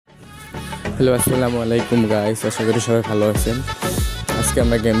Hello আসসালামু আলাইকুম guys, আশা করি সবাই ভালো আছেন। আজকে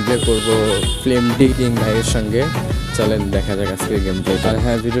আমরা গেম প্লে করবো ফ্লেমডিকিং ভাইয়ের সঙ্গে। চলেন দেখা যাক আজকে গেম প্লে। আর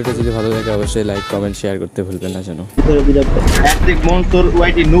হ্যাঁ, ভিডিওটা যদি ভালো লাগে অবশ্যই লাইক কমেন্ট শেয়ার করতে ভুলবেন না যেন। एक मॉन्स्टर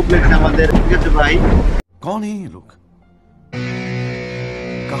वाइटी नो प्लेट আমাদের ঠিক আছে ভাই। कौन है ये लोग?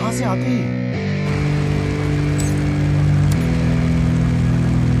 कहां से आते हैं?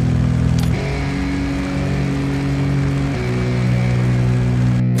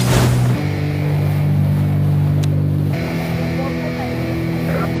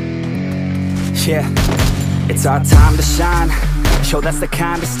 Yeah, it's our time to shine. Show that's the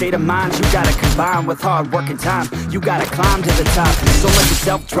kind of state of mind you gotta combine with hard work and time. You gotta climb to the top. So let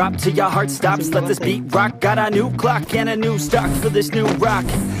yourself drop till your heart stops. Let this beat rock. Got a new clock and a new stock for this new rock.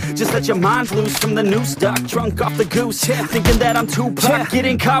 Just let your mind loose from the new stock. Drunk off the goose, thinking that I'm too pop.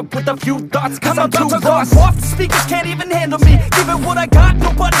 Getting caught with a few thoughts cause I'm too lost. Off the speakers can't even handle me. Give it what I got,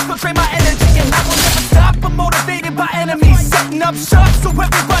 nobody's gonna drain my energy. And I will never stop, I'm motivated by enemies. Setting up shop so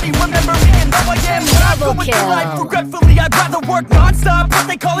everybody remember me. And though I am not going through life regretfully, I'd rather work non-stop. What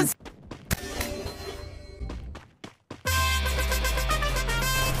they call it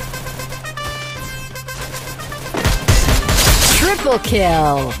triple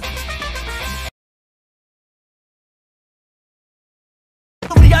kill.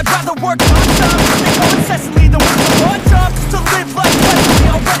 I'd rather work non-stop. They go incessantly the work of one job just to live like we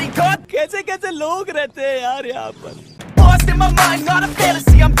already got. कैसे लोग रहते हैं यार यहाँ पर. Lost in my mind, not a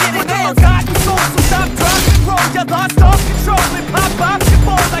fantasy. I'm getting forgotten souls, so stop, drop, and roll. You lost all control and pop off your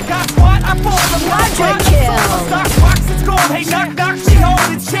balls. I got what I fall. I'm Quadra kill. Stock box, it's gold. Hey, knock, knock, she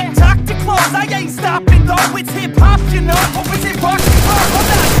holding shit. Talk to close. I ain't stopping though. It's hip hop, you know. Or is it rock and roll? I'm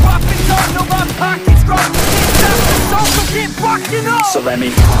not dropping though. No, my pockets grow. Can't stop the soul, so get rockin' up. So let me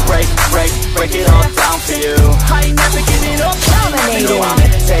break it all down for you. I ain't never giving up. You know I'm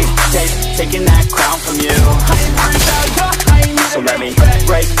taking that crown from you. I ain't worried about you. So let me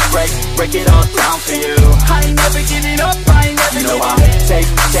break it all down for you. I ain't never giving up. I ain't never giving up. You know I'm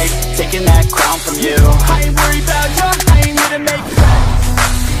taking that crown from you. I ain't worried about you. I ain't here to make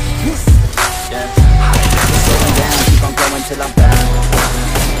friends. Yeah. I ain't never slowing down. Keep on going till I'm back.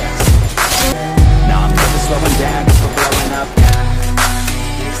 No, I'm never slowing down. Cause we're blowing up.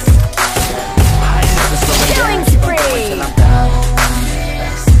 I ain't never slowing down. Keep on going till I'm back.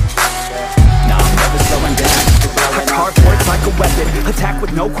 No, I'm never slowing down. Hard work like a weapon, attack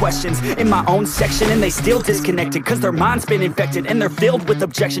with no questions. In my own section and they still disconnected. Cause their mind's been infected and they're filled with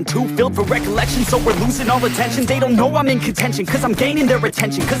objection. Too filled for recollection, so we're losing all attention. They don't know I'm in contention, cause I'm gaining their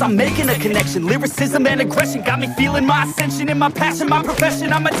attention. Cause I'm making a connection, lyricism and aggression got me feeling my ascension. In my passion, my profession,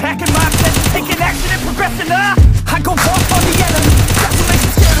 I'm attacking my obsession. Taking action and progressing, I go off on the enemy. That's what makes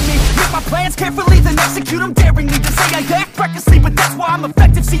them scared of me. Make my plans carefully, then execute them daringly. They say I act recklessly, but that's why I'm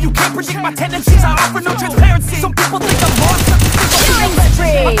effective. See, you can't predict my tendencies, I offer no transparency. Some people think I'm lost, some think I'm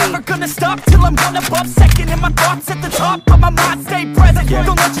legend. I'm never gonna stop till I'm one above second. And my thoughts at the top, but my mind stay present.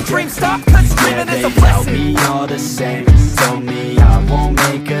 Don't let your dreams stop, cause dreaming is a blessing. They tell me all the same, told me I won't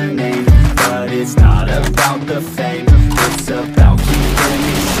make a name. But it's not about the fame, it's about keeping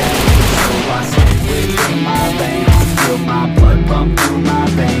me sane. So I stay within my lane, feel my blood pump through my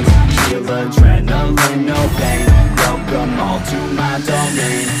veins. Feel adrenaline, no pain, welcome all to my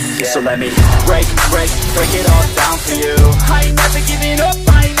domain. So let me break it all down for you. I ain't never giving up,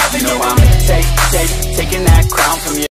 I ain't never giving up. You know I'm taking that crown from you.